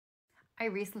I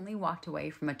recently walked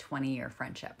away from a 20-year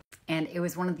friendship, and it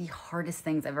was one of the hardest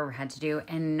things I've ever had to do,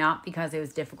 and not because it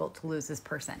was difficult to lose this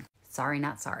person. Sorry,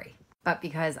 not sorry. But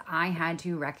because I had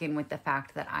to reckon with the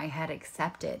fact that I had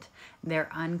accepted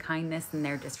their unkindness and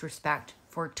their disrespect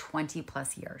for 20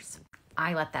 plus years.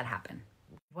 I let that happen.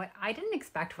 What I didn't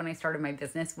expect when I started my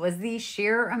business was the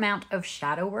sheer amount of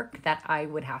shadow work that I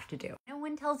would have to do. No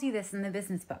one tells you this in the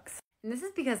business books. And this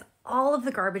is because all of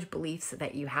the garbage beliefs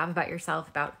that you have about yourself,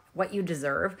 about what you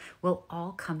deserve, will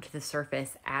all come to the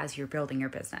surface as you're building your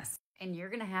business. And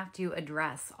you're gonna have to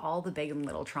address all the big and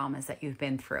little traumas that you've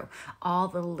been through, all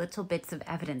the little bits of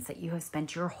evidence that you have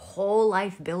spent your whole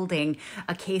life building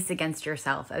a case against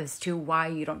yourself as to why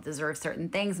you don't deserve certain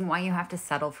things and why you have to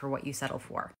settle for what you settle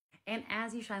for. And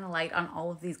as you shine a light on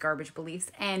all of these garbage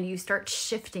beliefs and you start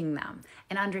shifting them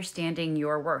and understanding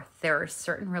your worth, there are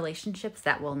certain relationships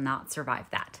that will not survive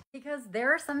that. Because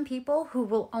there are some people who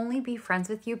will only be friends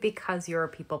with you because you're a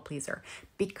people pleaser,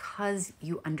 because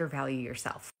you undervalue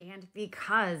yourself, and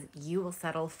because you will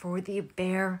settle for the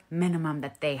bare minimum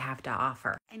that they have to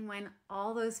offer. And when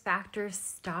all those factors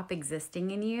stop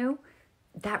existing in you,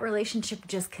 that relationship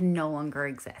just can no longer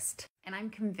exist. And I'm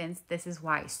convinced this is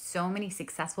why so many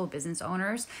successful business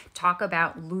owners talk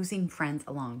about losing friends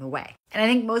along the way. And I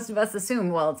think most of us assume,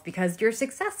 well, it's because you're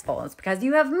successful, it's because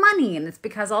you have money, and it's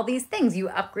because all these things, you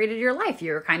upgraded your life,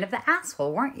 you were kind of the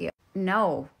asshole, weren't you?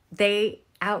 No, they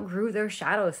outgrew their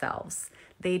shadow selves.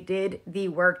 They did the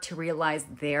work to realize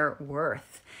their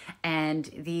worth. And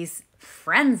these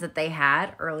friends that they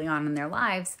had early on in their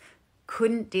lives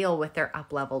couldn't deal with their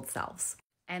up-leveled selves.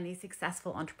 And these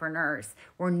successful entrepreneurs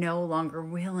were no longer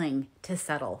willing to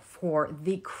settle for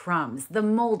the crumbs, the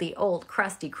moldy, old,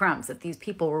 crusty crumbs that these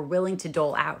people were willing to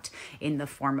dole out in the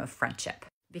form of friendship.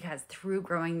 Because through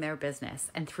growing their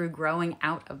business and through growing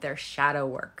out of their shadow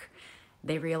work,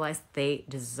 they realized they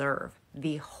deserve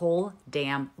the whole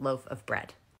damn loaf of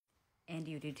bread. And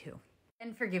you do too.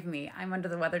 And forgive me, I'm under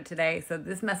the weather today, so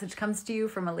this message comes to you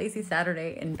from a lazy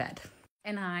Saturday in bed.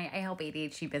 And I help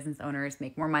ADHD business owners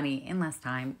make more money in less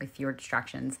time with fewer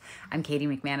distractions. I'm Katie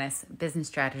McManus, business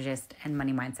strategist and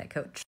money mindset coach.